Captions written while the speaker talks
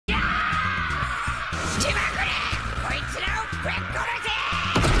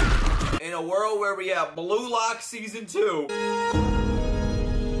In a world where we have Blue Lock Season 2.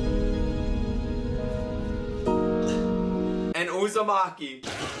 And Uzumaki.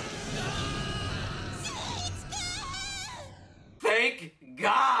 Thank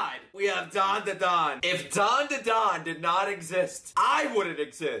God we have dandadan. If dandadan did not exist, I wouldn't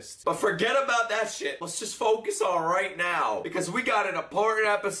exist. But forget about that shit. Let's just focus on right now, because we got an important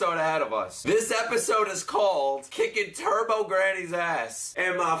episode ahead of us. This episode is called Kicking Turbo Granny's Ass.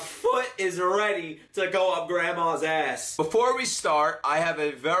 And my foot is ready to go up Grandma's ass. Before we start, I have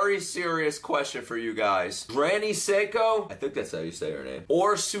a very serious question for you guys. Granny Seiko, I think that's how you say her name,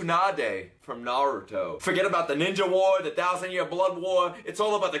 or Tsunade from Naruto. Forget about the Ninja War, the 1,000-Year Blood War. It's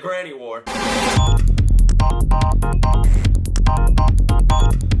all about the Granny War.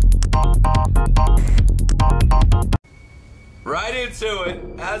 Right into it,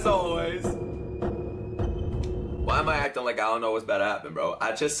 as always. Why am I acting like I don't know what's about to happen, bro?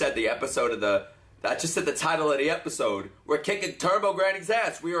 I just said the title of the episode. We're kicking Turbo Granny's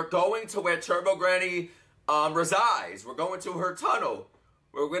ass. We are going to where Turbo Granny resides. We're going to her tunnel.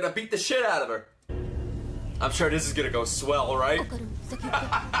 We're gonna beat the shit out of her. I'm sure this is gonna go swell, right?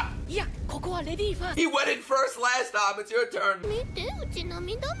 He went in first last time. It's your turn.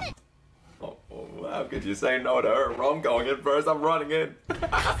 Oh, how could you say no to her? Bro, I'm going in first. I'm running in.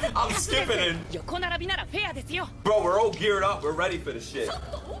 I'm skipping in. Bro, we're all geared up. We're ready for the shit.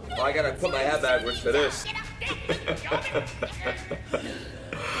 Oh, I gotta put my hat backwards for this.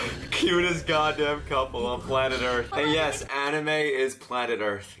 Cutest goddamn couple on planet Earth. And yes, anime is planet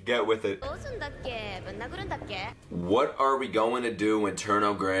Earth. Get with it. What are we going to do when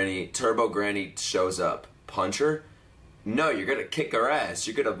Turbo Granny shows up? Punch her? No, you're gonna kick her ass.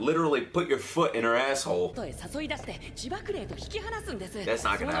 You're gonna literally put your foot in her asshole. That's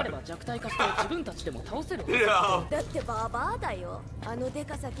not gonna happen. No.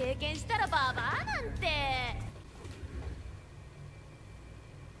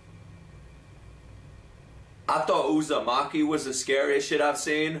 I thought Uzumaki was the scariest shit I've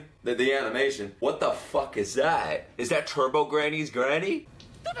seen. The animation. What the fuck is that? Is that Turbo Granny's granny?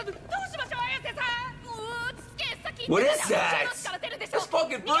 What is that? That's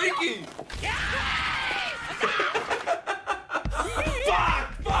fucking freaky!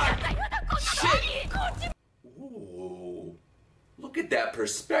 Fuck! Shit! Ooh. Look at that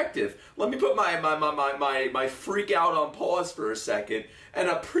perspective. Let me put my freak out on pause for a second and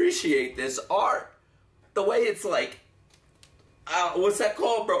appreciate this art. The way it's like, what's that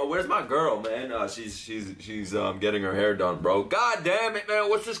called, bro? Where's my girl, man? She's getting her hair done, bro. God damn it, man.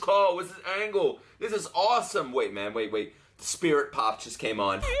 What's this called? What's this angle? This is awesome. Wait, man. Wait. The Spirit Pop just came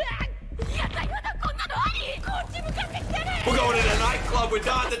on. We're going to the nightclub with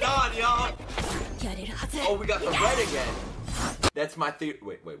dandadan, y'all. Oh, we got the red again. That's my theory.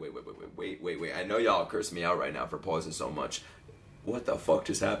 Wait. I know y'all curse me out right now for pausing so much. What the fuck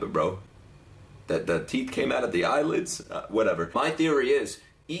just happened, bro? The teeth came out of the eyelids? Whatever. My theory is,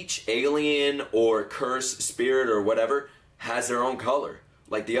 each alien or curse, spirit, or whatever has their own color.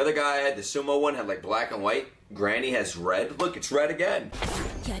 Like the other guy had, the sumo one had like black and white. Granny has red. Look, it's red again.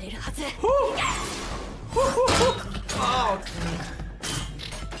 Oh.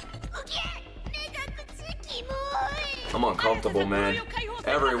 I'm uncomfortable, man.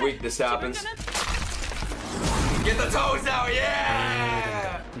 Every week this happens. Get the toes out,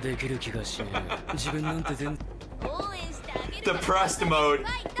 yeah! Depressed mode.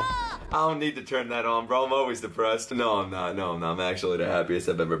 I don't need to turn that on, bro. I'm always depressed. No, I'm not. No, I'm actually the happiest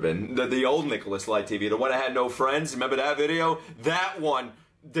I've ever been. The old Nicholas Light TV, the one I had no friends. Remember that video? That one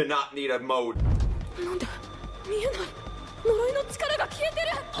did not need a mode. He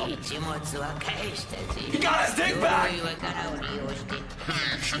got his dick back!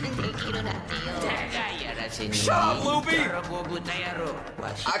 Shut up, Loopy!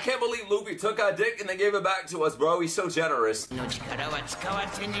 I can't believe Loopy took our dick and then gave it back to us, bro. He's so generous. Damn, she's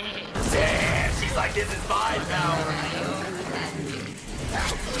like, this is mine now.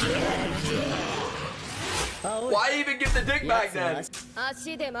 Why even give the dick back then?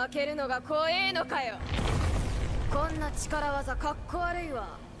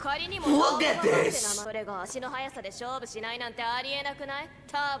 Look at this!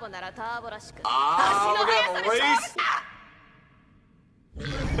 Ah, we have a race!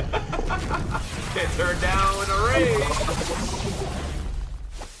 Get turned down in a race!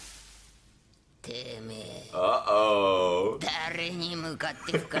 Uh-oh.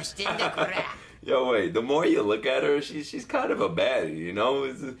 Yo, wait, the more you look at her, she's kind of a baddie, you know?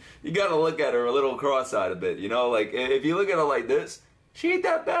 You gotta look at her a little cross-eyed a bit, you know? Like, if you look at her like this, She ain't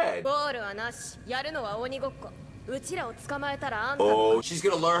that bad. Oh, she's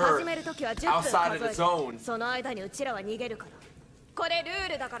gonna learn her outside of the zone.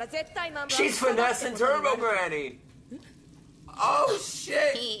 She's finessing Turbo Granny. Oh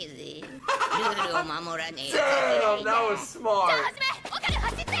shit! Easy. Damn, that was smart.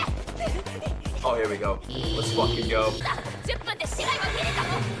 Oh, here we go. Let's fucking go.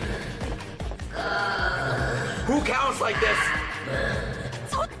 Who counts like this?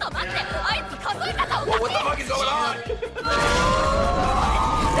 What the fuck is going on?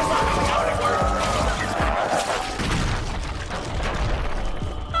 That's not how counting works.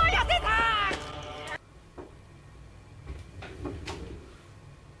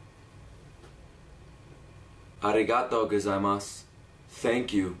 Arigato gozaimasu.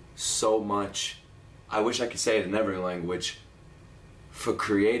 Thank you so much. I wish I could say it in every language. For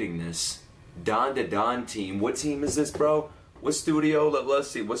creating this. Dandadan team. What team is this, bro? What studio?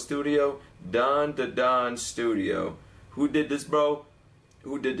 Let's see. What studio? Dandadan Studio. Who did this, bro?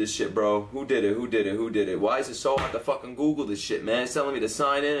 Who did this shit, bro? Who did it? Who did it? Who did it? Why is it so hard to fucking Google this shit, man? It's telling me to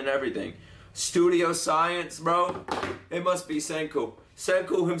sign in and everything. Studio Science, bro. It must be Senku.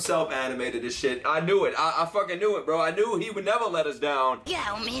 Senku himself animated this shit. I knew it. I fucking knew it, bro. I knew he would never let us down.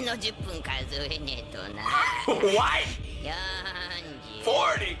 What?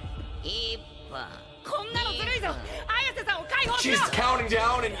 40. She's counting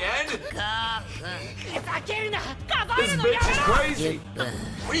down in yen? This bitch is crazy.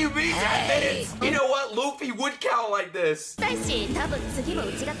 What do you mean 10 minutes? You know what? Luffy would count like this.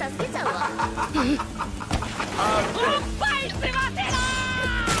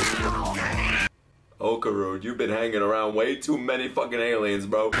 Okaru, you've been hanging around way too many fucking aliens,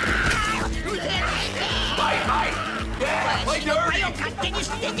 bro. Fight, fight! Yeah, play dirty!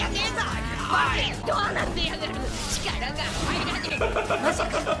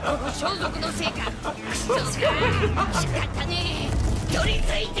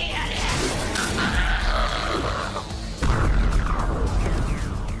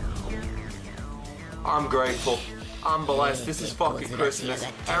 I'm grateful. I'm blessed. This is fucking Christmas.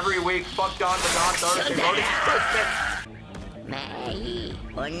 Every week, fuck dandadan Thursday, bro.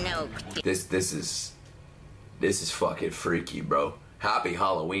 This is Christmas. This is fucking freaky, bro. Happy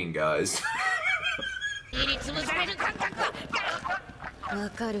Halloween, guys.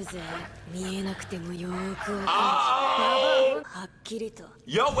 Oh!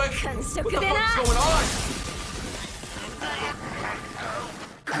 Yo, what the fuck's going on?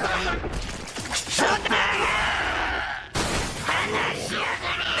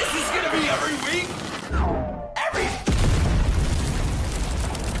 This is gonna be every week? Every...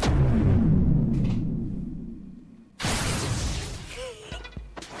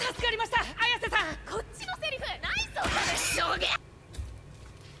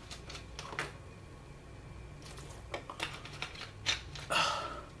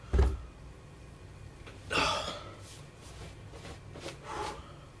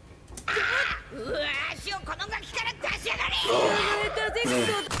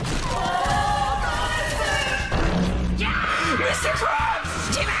 Mr. Krabs!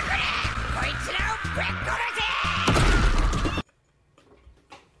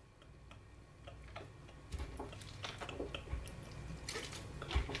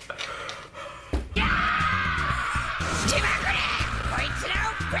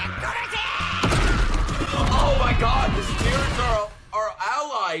 Oh my god, the spirits are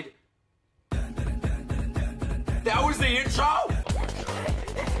allied! That was the intro?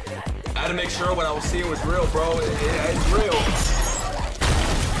 I had to make sure what I was seeing was real, bro. It's real.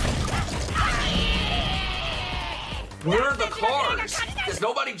 Where are the cars? Does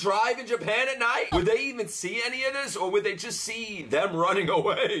nobody drive in Japan at night? Would they even see any of this? Or would they just see them running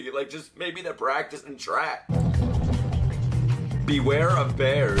away? Like, just maybe they're practicing track. Beware of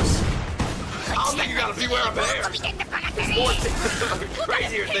bears. I don't think you gotta beware of bears. There's more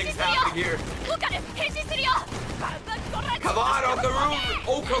crazier things happening here. Come on, Okaru!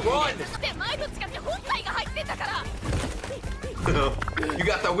 Oka, run! You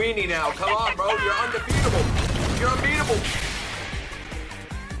got the weenie now. Come on, bro. You're undefeatable. You're unbeatable.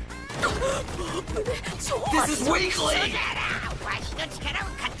 This is weekly!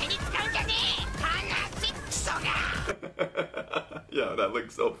 Yeah, that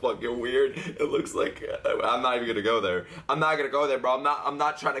looks so fucking weird. It looks like I'm not even gonna go there. I'm not gonna go there, bro. I'm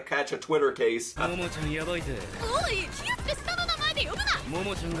not trying to catch a Twitter case. Momo-chan.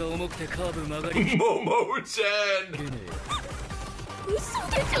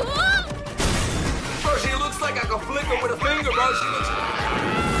 Bro, she looks like I can flick her with a finger, bro. She looks...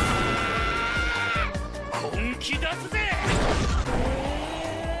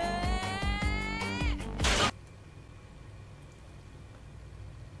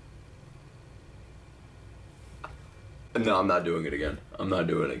 No, I'm not doing it again. I'm not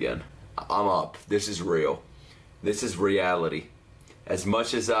doing it again. I'm up. This is real. This is reality. As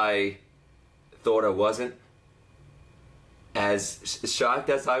much as I thought I wasn't, as shocked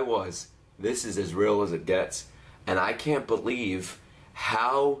as I was, this is as real as it gets. And I can't believe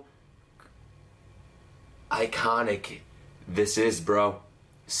how iconic this is, bro.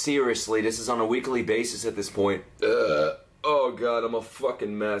 Seriously, this is on a weekly basis at this point. Oh god, I'm a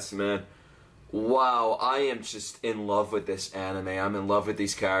fucking mess, man. Wow, I am just in love with this anime. I'm in love with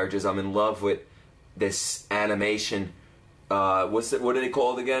these characters. I'm in love with this animation. What are they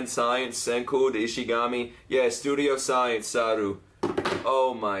called again? Science Senku, the Ishigami? Yeah, Studio Science Saru.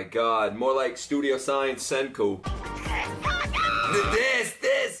 Oh my god, more like Studio Science Senku.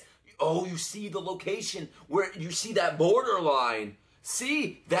 This! Oh, you see the location where you see that borderline.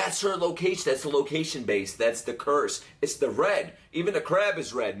 See, that's her location. That's the location base. That's the curse. It's the red. Even the crab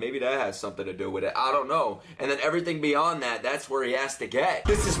is red. Maybe that has something to do with it. I don't know. And then everything beyond that, that's where he has to get.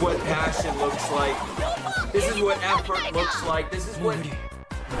 This is what passion looks like. This is what effort looks like. This is what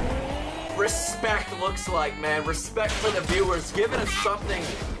respect looks like, man. Respect for the viewers. Giving us something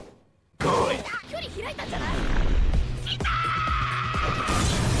good.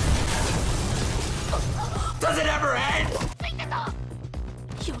 Does it ever end?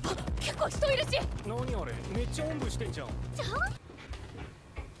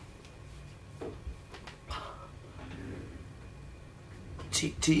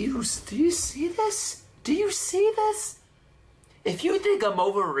 Do you see this? Do you see this? If you think I'm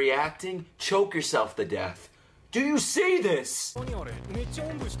overreacting, choke yourself to death. Do you see this? Wait,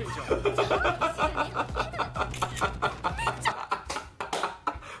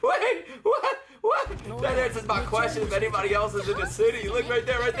 what? That answers my question if anybody else is in the city. Look right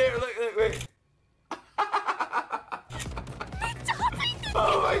there, look, wait.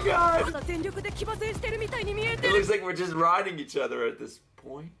 Oh my god. It looks like we're just riding each other at this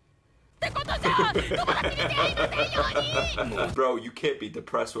point. Bro, you can't be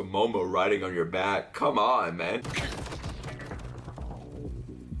depressed with Momo riding on your back. Come on, man.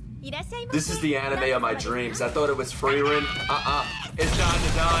 This is the anime of my dreams. I thought it was Freerin. It's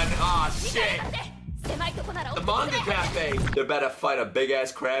dandadan. Aw, shit. The manga cafe. They better fight a big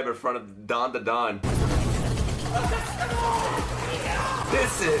ass crab in front of dandadan.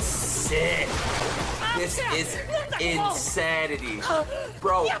 This is sick. This is insanity.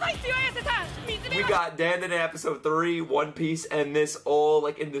 Bro, we got dandadan episode 3, One Piece, and this all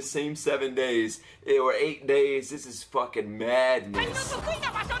like in the same 7 days. Or 8 days. This is fucking madness.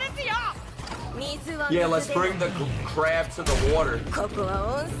 Yeah, let's bring the crab to the water.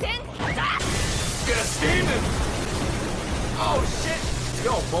 Gonna steam him! Oh shit!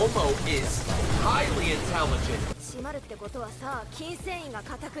 Yo, Momo is highly intelligent.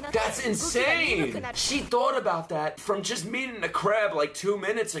 That's insane! She thought about that from just meeting the crab like 2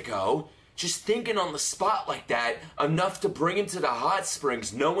 minutes ago. Just thinking on the spot like that, enough to bring him to the hot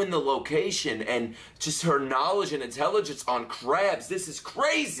springs, knowing the location, and just her knowledge and intelligence on crabs. This is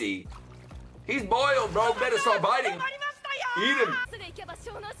crazy! He's boiled, bro. Better start biting him. Eat him.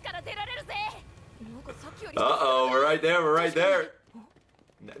 Uh-oh, we're right there.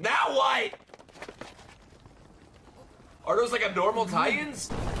 Now what? Are those like abnormal Titans?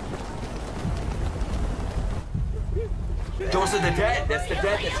 Those are the dead. That's the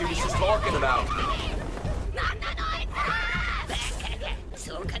dead that she was just talking about.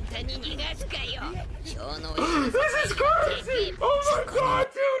 This is crazy! Oh my god,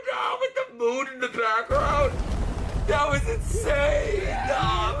 dude, now with the moon in the background! That was insane!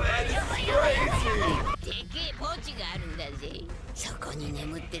 Nah, man, this is crazy!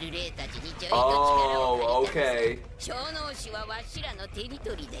 Oh, okay.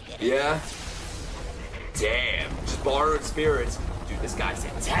 Yeah? Damn, just borrowed spirits. Dude, this guy's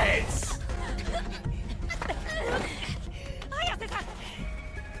intense!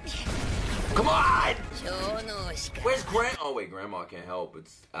 Come on! Where's Grandma? Oh wait, Grandma can't help.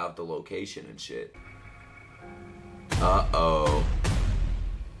 It's out the location and shit. Uh-oh.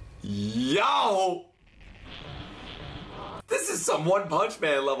 Yo! This is some One Punch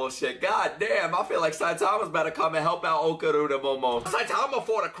Man level shit. God damn, I feel like Saitama's about to come and help out Okaru to Momo. Saitama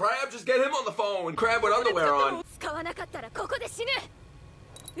fought a crab, just get him on the phone. Crab with underwear on.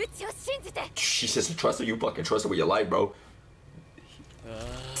 She says, trust her, you fucking trust her with your life, bro.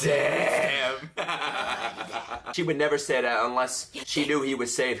 Damn! She would never say that unless she knew he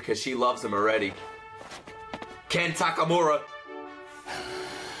was safe because she loves him already. Ken Takamura.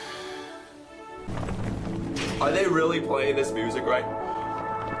 Are they really playing this music right?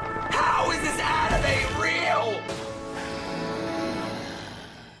 How is this anime real?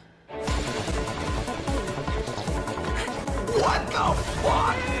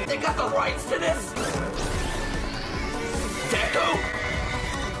 got the rights to this? Deku?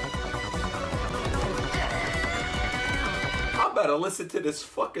 I better listen to this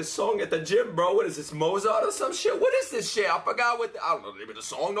fucking song at the gym, bro. What is this, Mozart or some shit? What is this shit? I forgot what I don't know the name of the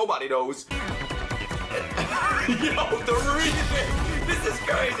song. Nobody knows. Yo, the remix. This is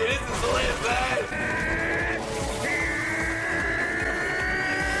crazy. This is lit, man.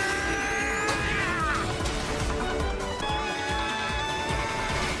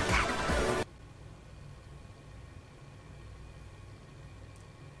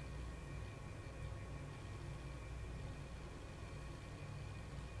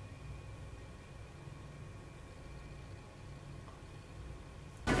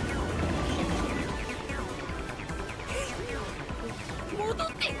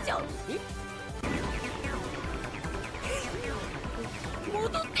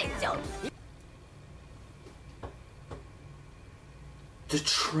 The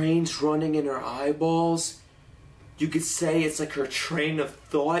train's running in her eyeballs. You could say it's like her train of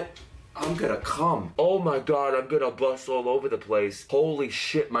thought. I'm gonna come. Oh my god, I'm gonna bust all over the place. Holy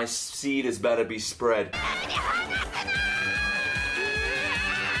shit, my seed is better be spread.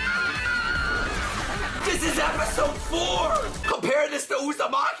 This is episode 4! Compare this to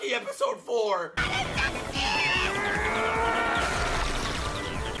Uzumaki episode 4!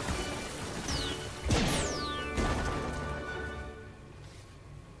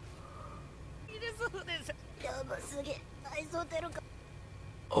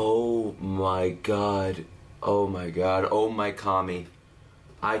 Oh my god. Oh my god. Oh my Kami.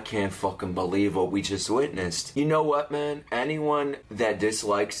 I can't fucking believe what we just witnessed. You know what, man? Anyone that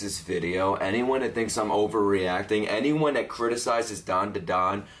dislikes this video, anyone that thinks I'm overreacting, anyone that criticizes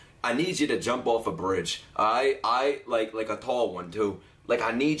dandadan, I need you to jump off a bridge. I like a tall one too. Like,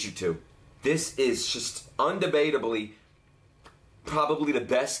 I need you to. This is just undebatably probably the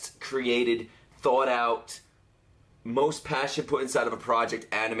best created, thought out, most passion put inside of a project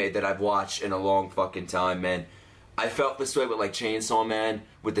anime that I've watched in a long fucking time, man. I felt this way with like Chainsaw Man,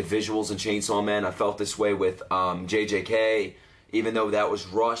 with the visuals in Chainsaw Man. I felt this way with JJK, even though that was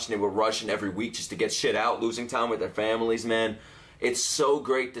rushed and they were rushing every week just to get shit out, losing time with their families, man. It's so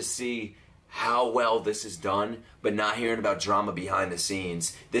great to see how well this is done, but not hearing about drama behind the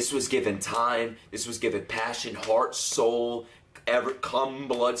scenes. This was given time, this was given passion, heart, soul, come,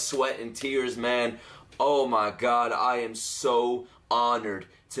 blood, sweat, and tears, man. Oh my god, I am so honored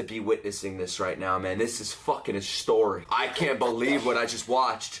to be witnessing this right now, man. This is fucking historic. I can't believe what I just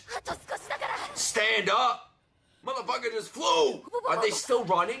watched. Stand up! Motherfucker just flew! Are they still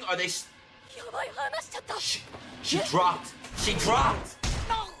running? Are they... She dropped. She dropped!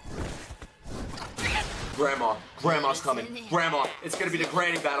 Grandma. Grandma's coming. Grandma. It's gonna be the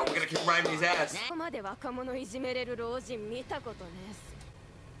granny battle. We're gonna kick Granny's ass.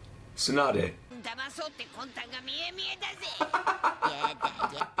 Tsunade.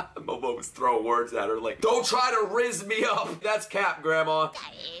 Momo was throwing words at her like, don't try to rizz me up! That's cap, Grandma.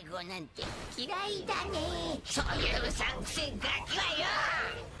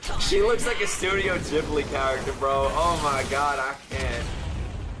 She looks like a Studio Ghibli character, bro. Oh my god, I can't.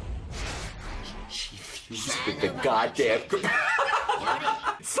 She fused with the goddamn...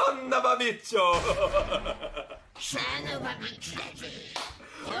 Son of a bitcho!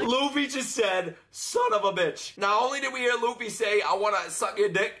 Luffy just said, son of a bitch. Not only did we hear Luffy say, I want to suck your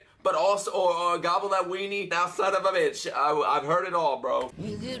dick, but also, or gobble that weenie, now son of a bitch. I've heard it all, bro.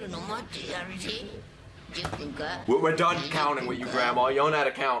 We're done counting with you, Grandma. You don't know how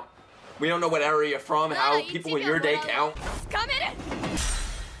to count. We don't know what area you're from, how people in your day count.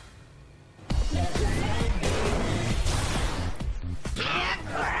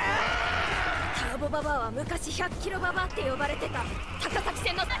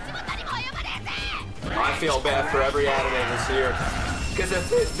 I feel bad for every anime this year. Because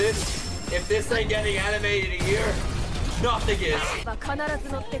if this ain't getting animated a year, nothing is. I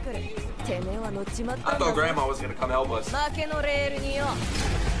thought Grandma was gonna come help us.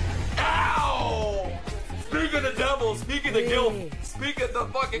 Ow! Speak of the devil, speak of the guilt, speak of the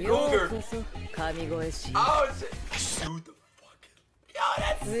fucking cougar. Oh, shit. Shoot the fucking... Yo,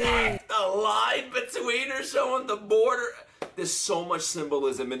 that's sick! The line between her showing the border. There's so much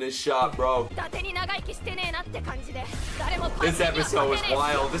symbolism in this shot, bro. This episode was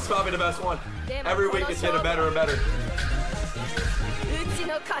wild. This is probably the best one. Every week it's getting better and better.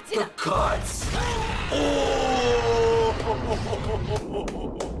 The cuts! Oh!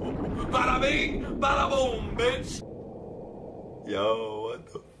 Bada bing, bada boom, bitch! Yo, what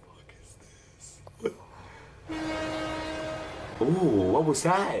the fuck is this? Ooh, what was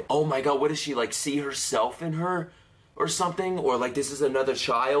that? Oh my god, what does she, like, see herself in her? Or or something, or like this is another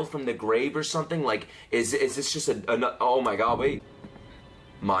child from the grave or something. Like, is this just a oh my god, wait.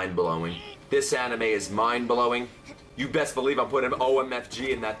 Mind-blowing. This anime is mind-blowing. You best believe I'm putting OMFG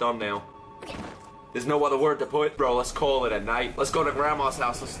in that thumbnail. There's no other word to put. Bro, let's call it a night. Let's go to grandma's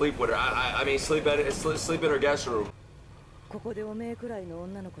house and sleep with her. I mean, sleep in her guest room.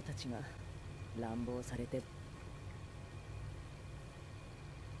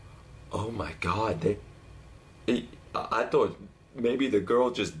 Oh my god, I thought maybe the girl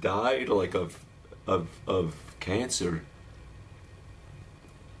just died, like, of cancer.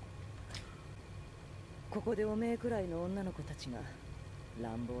 ここでおめえくらいの女の子たちが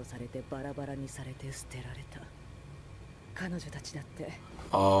乱暴されてバラバラにされて捨てられた。彼女たちだって。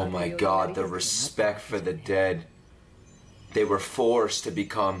Oh my god, the respect for the dead. They were forced to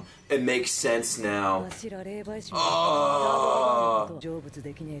become. It makes sense now. Oh. 成仏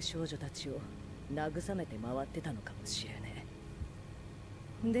できねえ少女たちを慰めて回ってたのかもしれね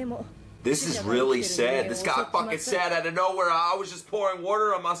え。でも。 This is really sad. This got fucking sad out of nowhere. I was just pouring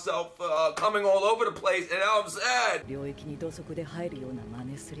water on myself, coming all over the place, and now I'm sad.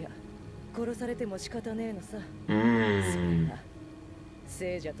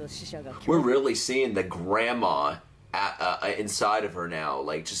 We're really seeing the grandma inside of her now,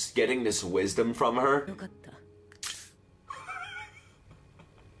 like just getting this wisdom from her.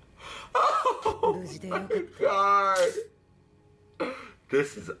 Oh my god.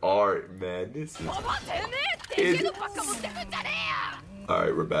 This is art, man. This is.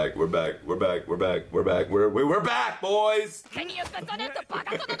 Alright, we're back, we're back, we're back, we're back, we're back, we're back, boys!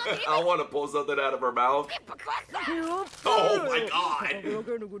 I want to pull something out of her mouth. Oh my god!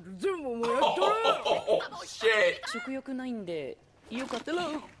 Oh shit!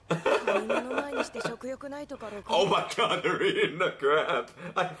 Oh my god, they're eating the crab.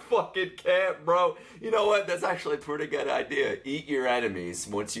 I fucking can't, bro. You know what? That's actually a pretty good idea. Eat your enemies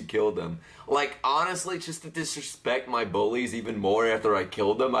once you kill them. Like, honestly, just to disrespect my bullies even more after I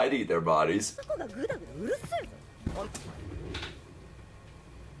killed them, I'd eat their bodies.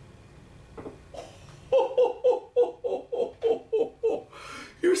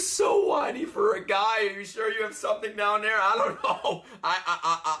 You're so whiny for a guy. Are you sure you have something down there? I don't know.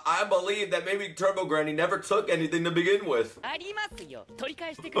 I believe that maybe Turbo Granny never took anything to begin with.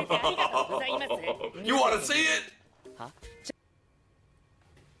 You want to see it? Huh?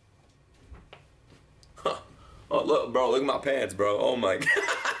 Oh, look, bro, look at my pants, bro. Oh my god.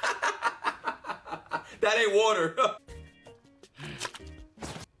 That ain't water.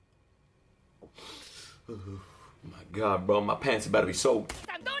 My god, bro, my pants about to be soaked.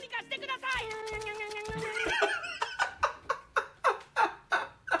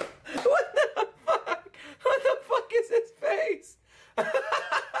 What the fuck? What the fuck is his face?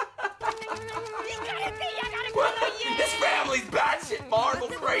 This family's batshit Marvel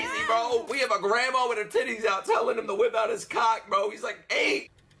crazy, bro. We have a grandma with her titties out telling him to whip out his cock, bro. He's like 8.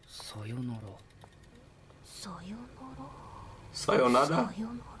 Sayonara. Sayonara.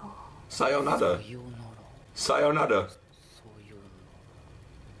 Sayonara. Sayonara.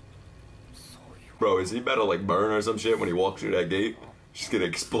 Bro, is he about to like burn or some shit when he walks through that gate? She's gonna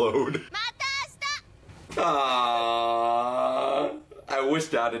explode. I wish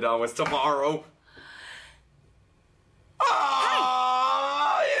dandadan was tomorrow.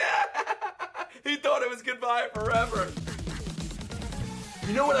 Yeah! He thought it was goodbye forever.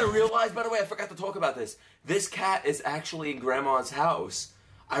 You know what I realized, by the way? I forgot to talk about this. This cat is actually in Grandma's house.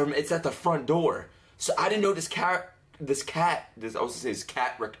 It's at the front door. So I didn't know this character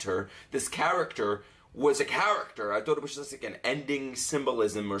was a character. I thought it was just like an ending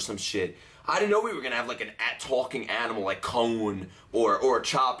symbolism or some shit. I didn't know we were gonna have like an talking animal like Cone or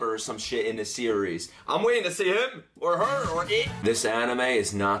Chopper or some shit in the series. I'm waiting to see him or her or it. This anime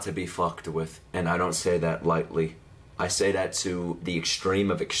is not to be fucked with, and I don't say that lightly. I say that to the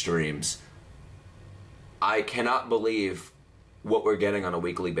extreme of extremes. I cannot believe what we're getting on a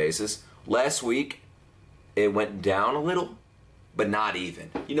weekly basis. Last week, it went down a little, but not even.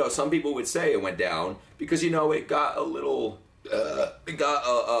 You know, some people would say it went down because, you know, it got a little,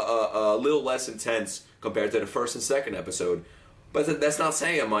 a little less intense compared to the first and second episode. But that's not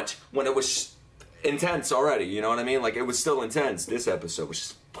saying much when it was intense already, you know what I mean? Like, it was still intense. This episode was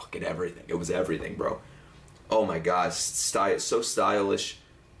just fucking everything. It was everything, bro. Oh my god, so stylish,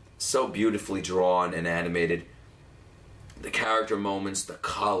 so beautifully drawn and animated. The character moments, the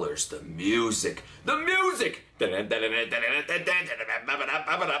colors, the music. The music!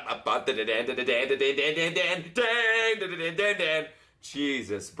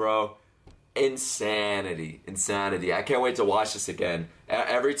 Jesus, bro. Insanity. Insanity. I can't wait to watch this again.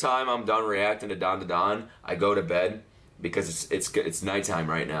 Every time I'm done reacting to dandadan, I go to bed because it's nighttime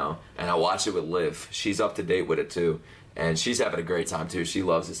right now, and I watch it with Liv. She's up to date with it too, and she's having a great time too. She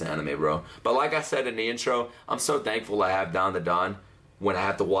loves this anime, bro. But like I said in the intro, I'm so thankful I have dandadan when I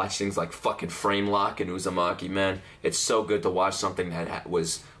have to watch things like fucking Frame Lock and Uzumaki, man. It's so good to watch something that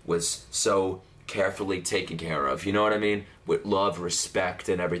was so carefully taken care of, you know what I mean? With love, respect,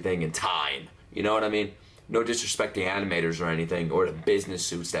 and everything, and time, you know what I mean? No disrespect to animators or anything, or the business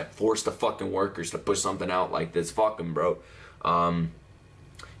suits that force the fucking workers to push something out like this. Fuck them, bro.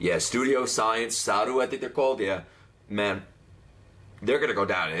 Yeah, Studio Science, Saru, I think they're called. Yeah, man, they're gonna go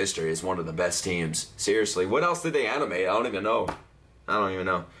down in history as one of the best teams. Seriously, what else did they animate? I don't even know.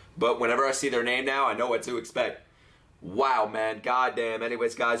 But whenever I see their name now, I know what to expect. Wow, man. Goddamn.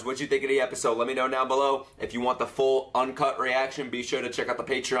 Anyways, guys, what'd you think of the episode? Let me know down below. If you want the full uncut reaction, be sure to check out the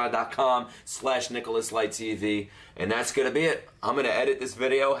patreon.com/NicholasLightTV. And that's going to be it. I'm going to edit this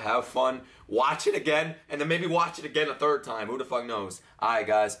video, have fun, watch it again, and then maybe watch it again a third time. Who the fuck knows? Alright,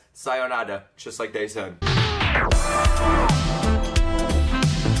 guys. Sayonara. Just like they said.